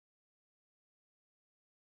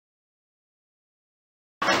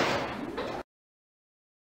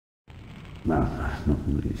Not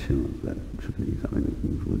really sure if that should be something that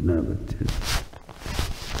you would know, but...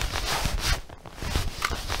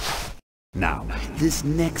 Now, this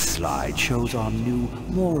next slide shows our new,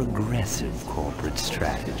 more aggressive corporate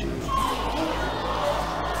strategy.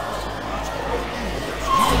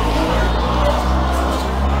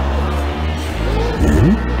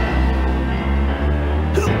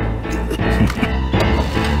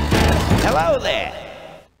 Hello there.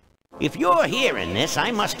 If you're hearing this, I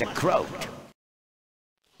must have croaked.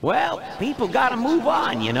 Well, people gotta move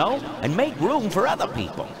on, you know, and make room for other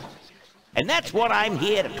people. And that's what I'm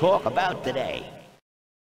here to talk about today.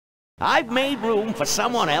 I've made room for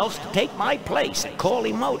someone else to take my place at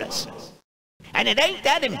Corley Motors. And it ain't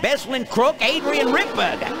that embezzling crook Adrian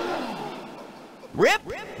Ripburger. Rip,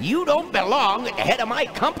 you don't belong at the head of my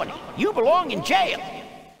company. You belong in jail.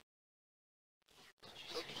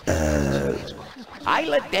 I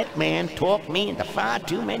let that man talk me into far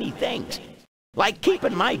too many things. Like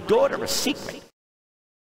keeping my daughter a secret.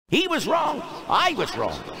 He was wrong. I was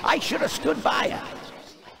wrong. I should have stood by her.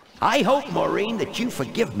 I hope, Maureen, that you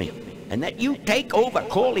forgive me, and that you take over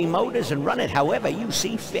Corley Motors and run it however you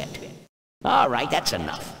see fit. All right, that's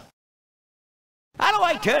enough. How do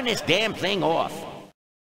I turn this damn thing off?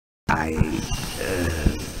 I'm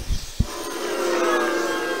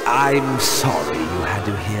sorry you had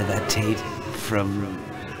to hear that, Tate, from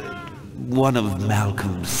one of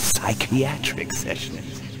Malcolm's psychiatric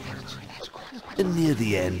sessions. Near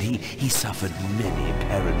the end, he suffered many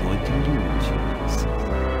paranoid delusions.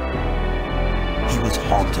 He was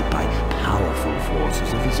haunted by powerful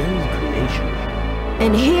forces of his own creation.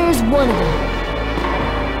 And here's one of them.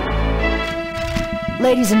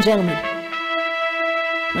 Ladies and gentlemen,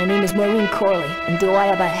 my name is Maureen Corley, and do I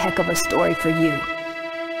have a heck of a story for you.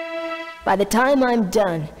 By the time I'm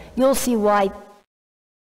done, you'll see why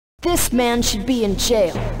this man should be in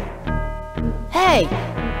jail. Hey!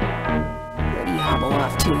 Where do you hobble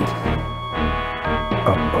off to?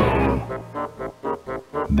 Uh-oh.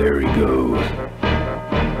 There he goes.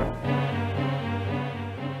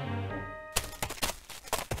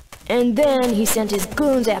 And then he sent his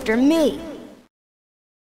goons after me.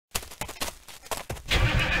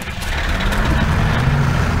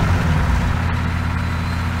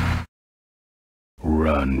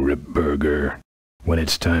 Run, Ripburger. When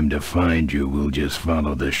it's time to find you, we'll just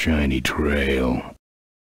follow the shiny trail.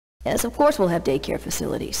 Yes, of course we'll have daycare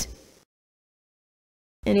facilities.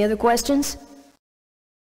 Any other questions?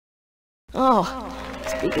 Oh,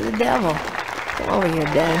 speak of the devil. Come over here,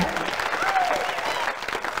 Dan.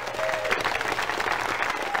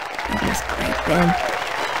 Goodness great, Ben.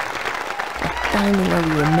 We're finally where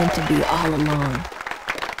we were meant to be all along.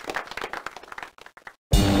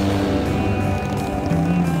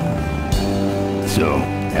 So,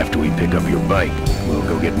 after we pick up your bike, we'll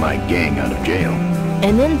go get my gang out of jail.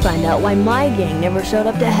 And then find out why my gang never showed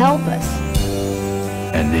up to help us.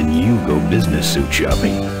 And then you go business suit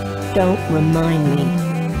shopping. Don't remind me.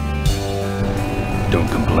 Don't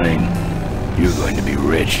complain. You're going to be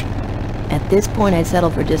rich. At this point, I'd settle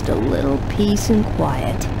for just a little peace and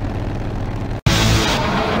quiet.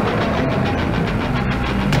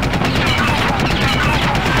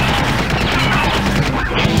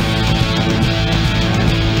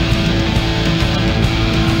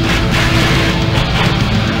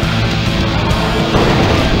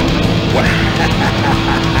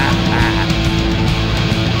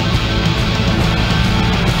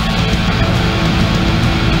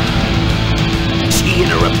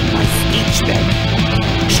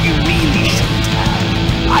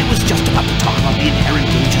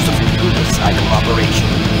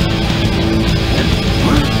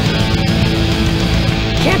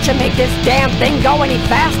 Can't you make this damn thing go any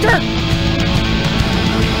faster?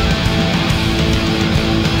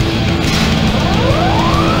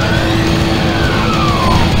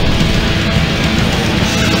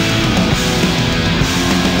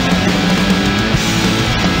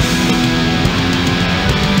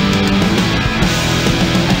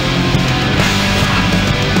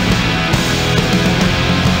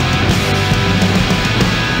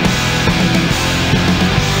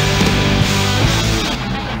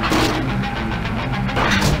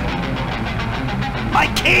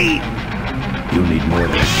 You'll need more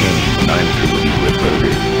than a cane when I'm through with you,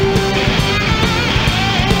 Ripburger.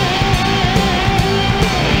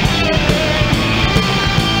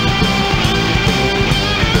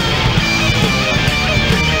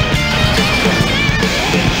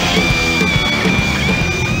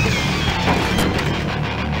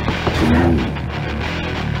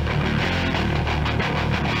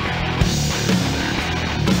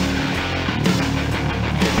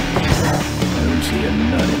 I don't see a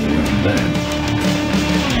nut anywhere. that.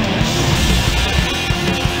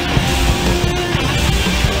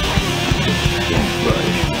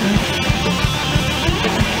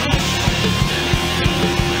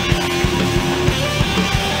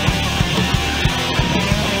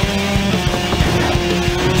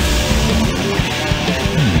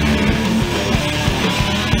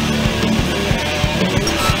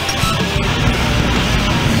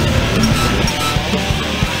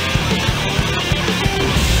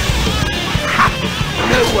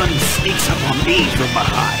 No one sneaks up on me from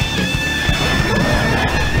behind.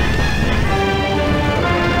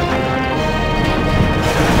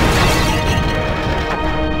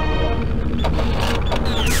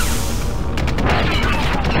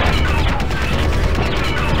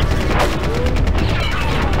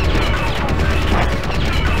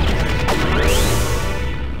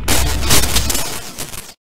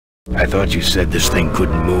 I thought you said this thing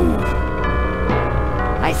couldn't move.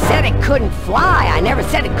 I said it couldn't fly. I never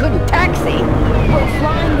said it couldn't taxi. Well,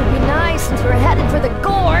 flying would be nice since we're headed for the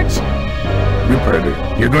gorge.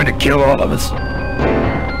 Ripburger, you're going to kill all of us.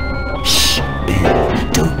 Shh,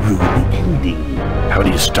 Ben, don't ruin the ending. How do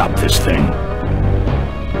you stop this thing?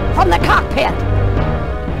 From the cockpit.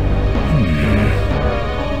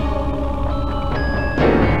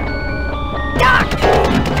 Duck!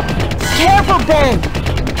 Careful, Ben!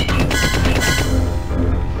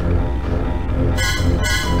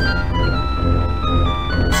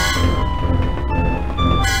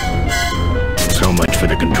 So much for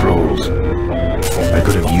the controls. I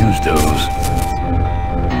could have used those.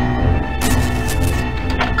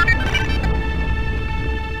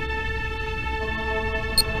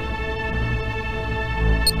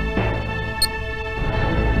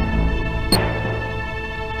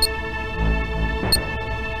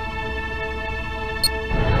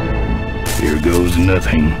 Here goes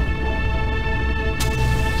nothing.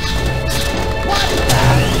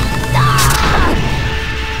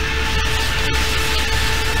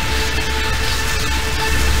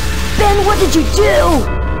 Ben, what did you do?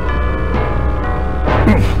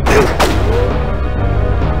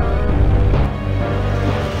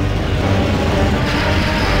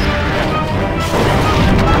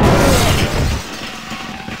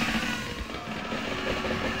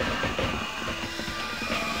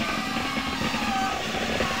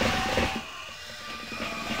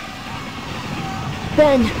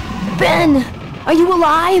 Ben, are you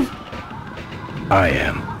alive? I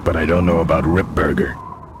am, but I don't know about Ripburger.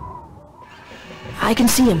 I can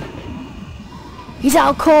see him. He's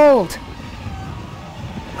out cold.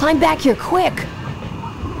 Climb back here, quick.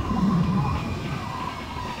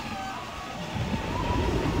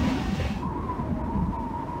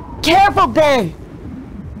 Careful, Ben!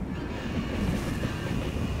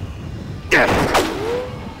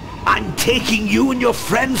 I'm taking you and your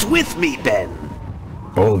friends with me, Ben.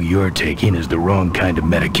 All you're taking is the wrong kind of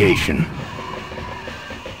medication.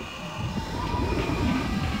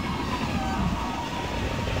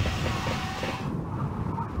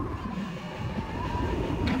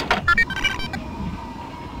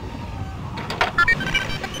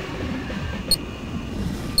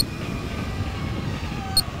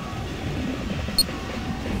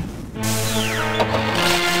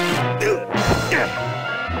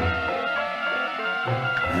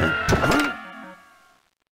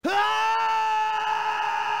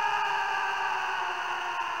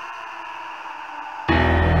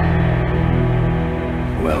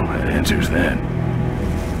 Well, that answers that.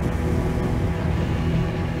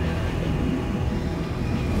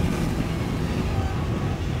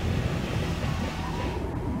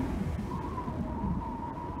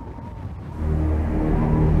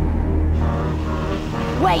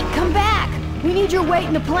 Wait, come back! We need your weight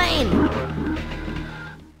in the plane!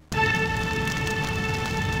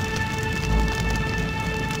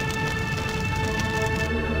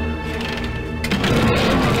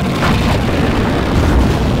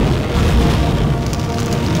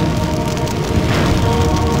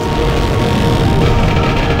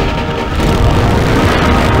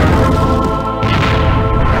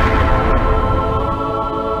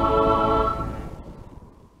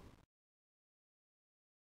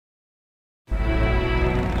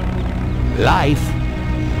 Life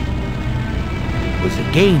was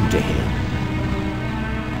a game to him,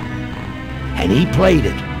 and he played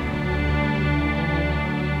it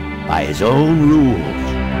by his own rules.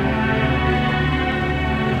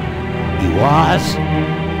 He was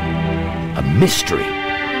a mystery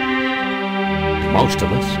to most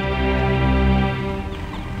of us,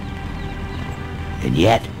 and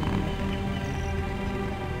yet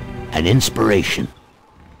an inspiration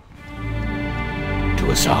to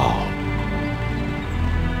us all.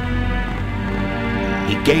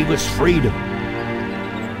 He gave us freedom.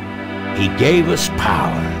 He gave us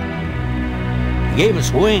power. He gave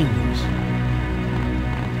us wings.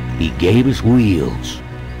 He gave us wheels.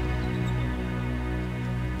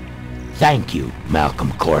 Thank you,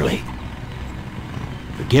 Malcolm Corley,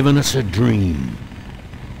 for giving us a dream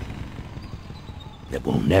that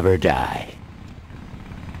will never die.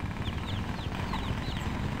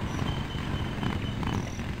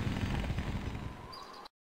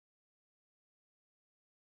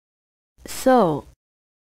 So,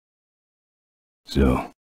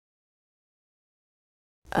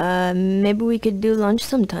 maybe we could do lunch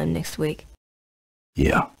sometime next week.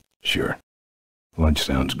 Yeah, sure. Lunch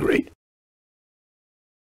sounds great.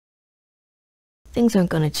 Things aren't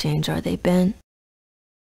gonna change, are they, Ben?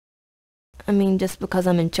 I mean, just because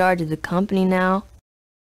I'm in charge of the company now,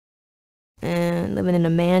 and living in a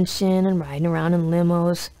mansion and riding around in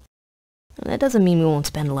limos, that doesn't mean we won't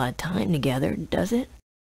spend a lot of time together, does it?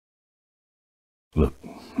 Look,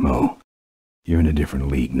 Mo, you're in a different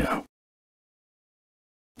league now.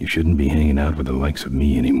 You shouldn't be hanging out with the likes of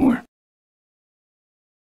me anymore.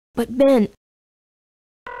 But Ben...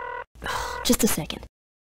 Just a second.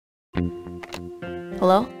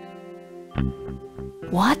 Hello?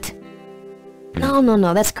 What?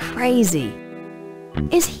 No, that's crazy.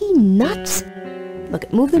 Is he nuts?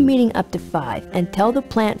 Look, move the meeting up to 5 and tell the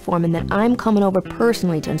plant foreman that I'm coming over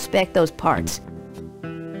personally to inspect those parts.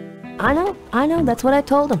 I know, that's what I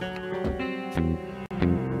told him.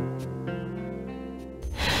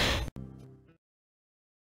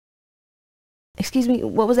 Excuse me,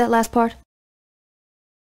 what was that last part?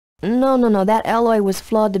 No, that alloy was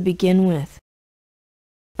flawed to begin with.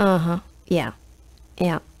 Uh-huh, yeah,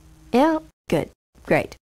 good,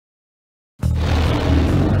 great.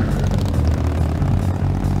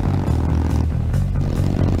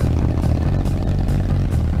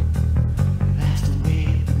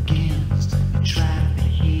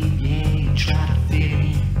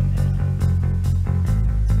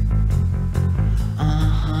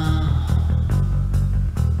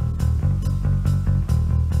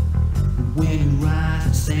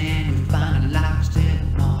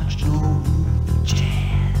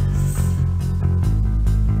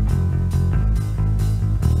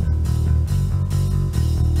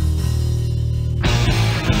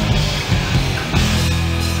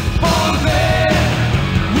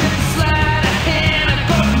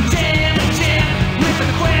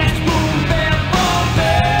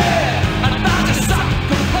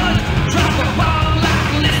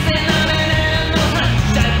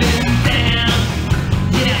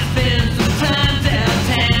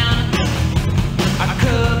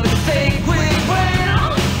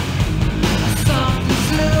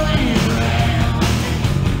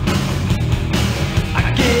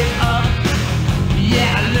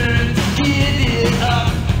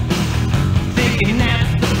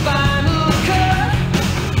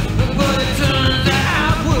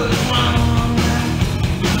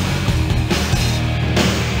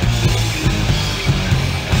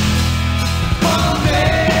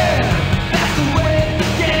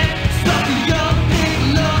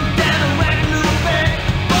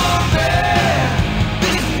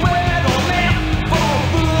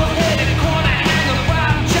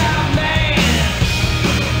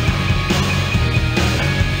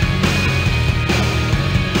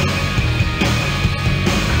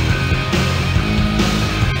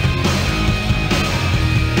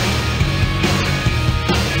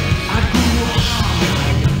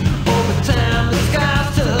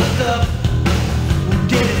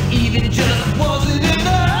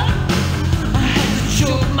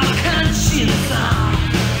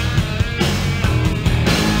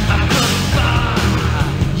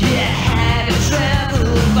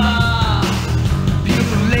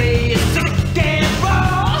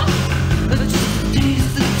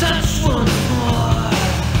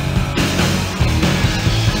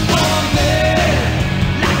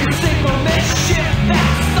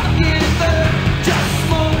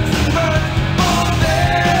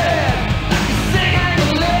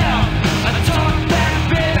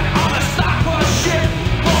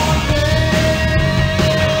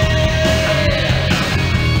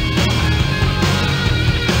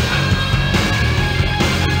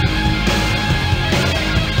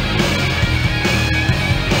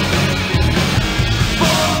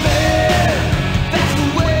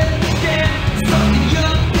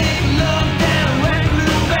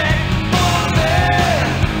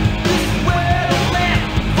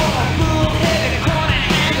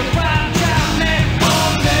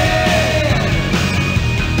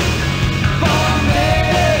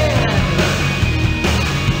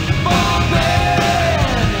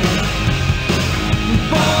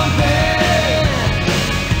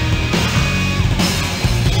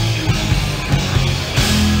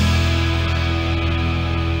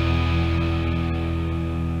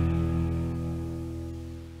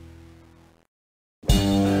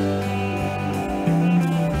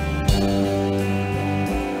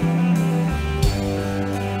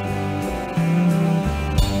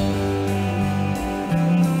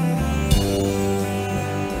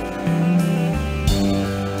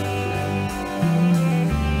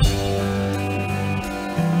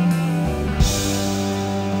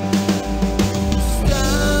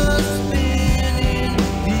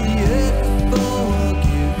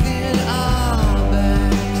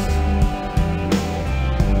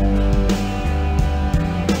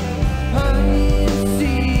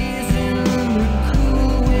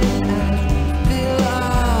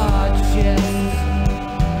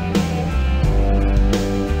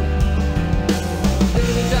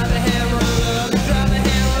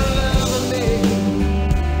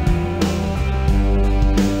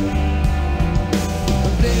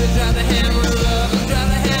 Drive the hammer of love, drive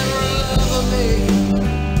the hammer of love on me.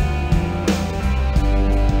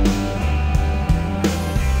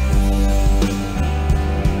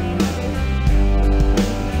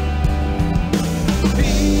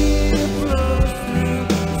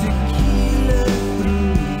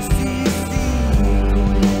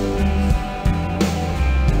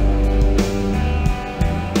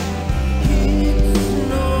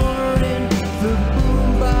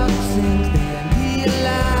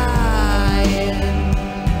 Lying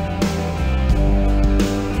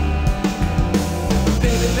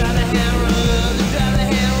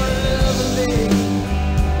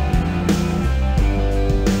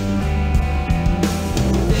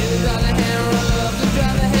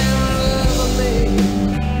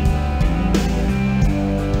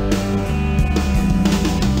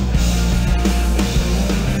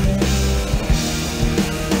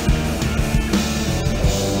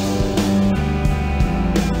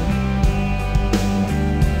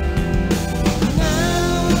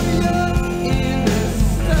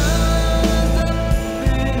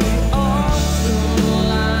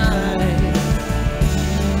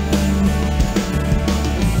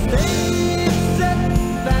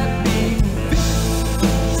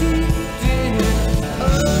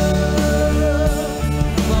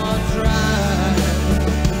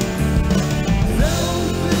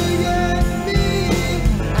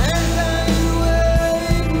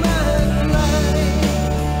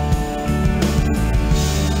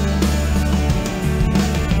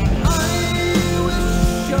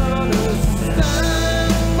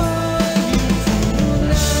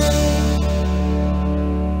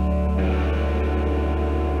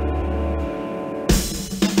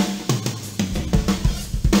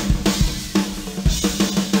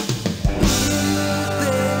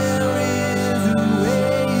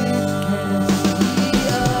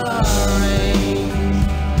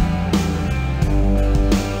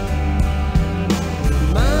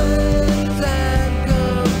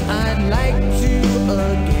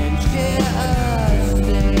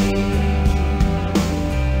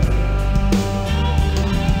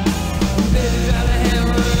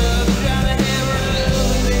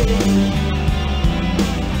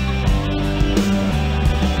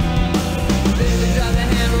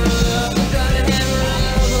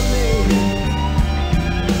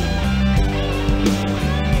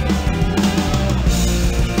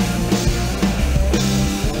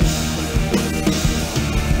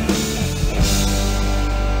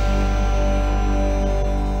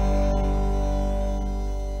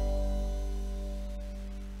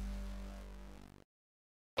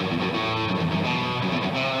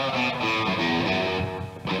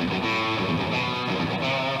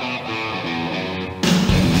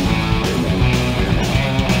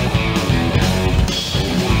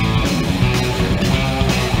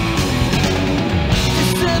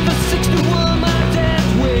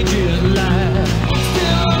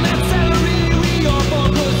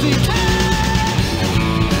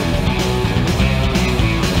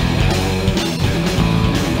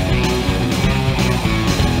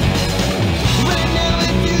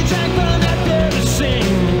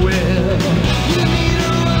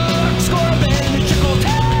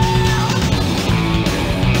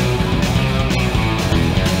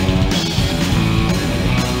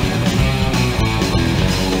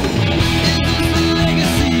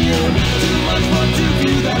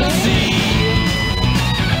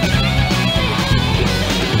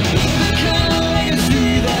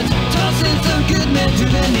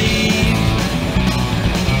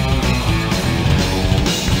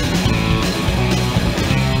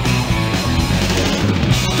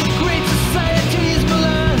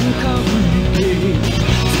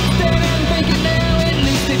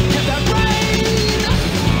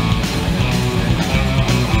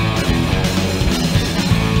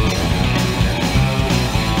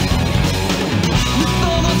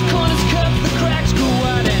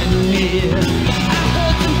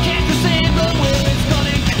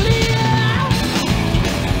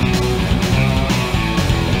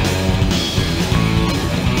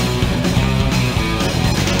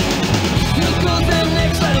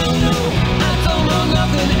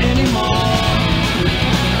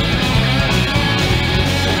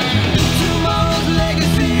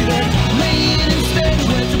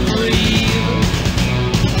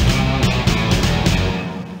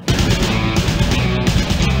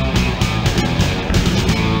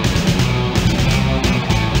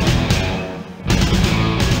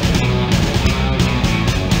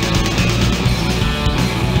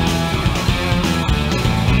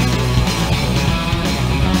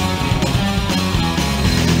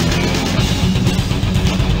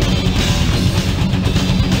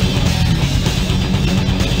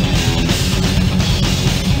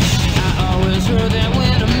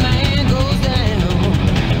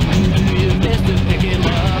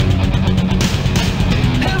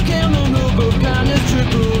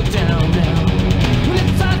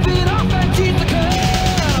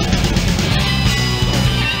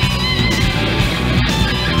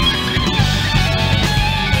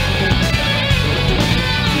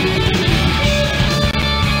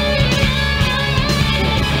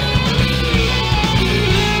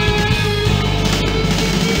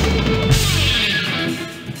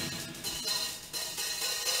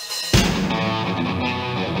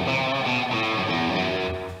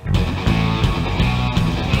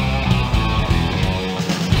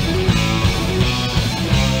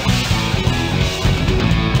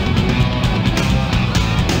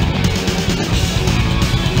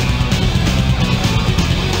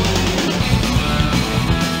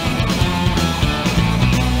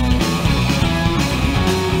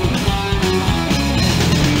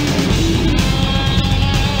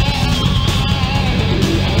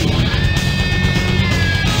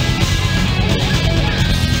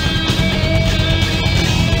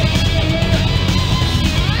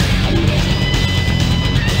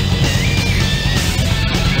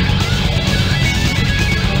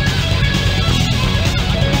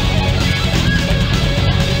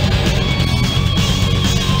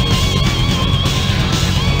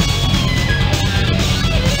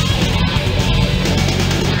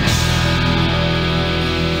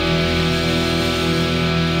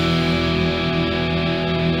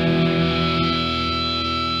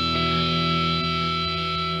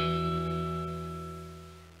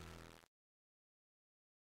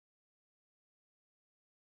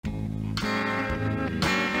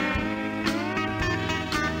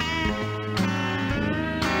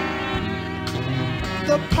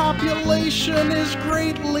population is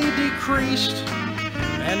greatly decreased,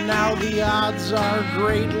 and now the odds are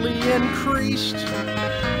greatly increased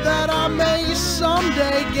that I may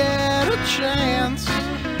someday get a chance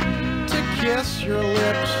to kiss your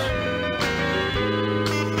lips.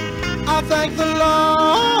 I thank the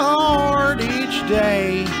Lord each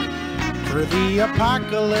day for the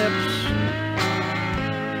apocalypse.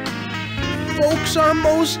 Folks are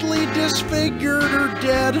mostly disfigured or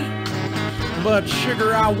dead, but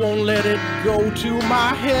sugar, I won't let it go to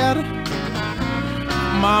my head.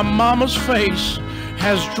 My mama's face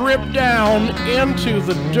has dripped down into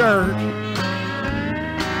the dirt,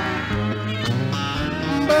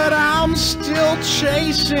 but I'm still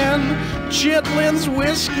chasing Chitlin's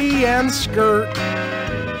whiskey and skirt.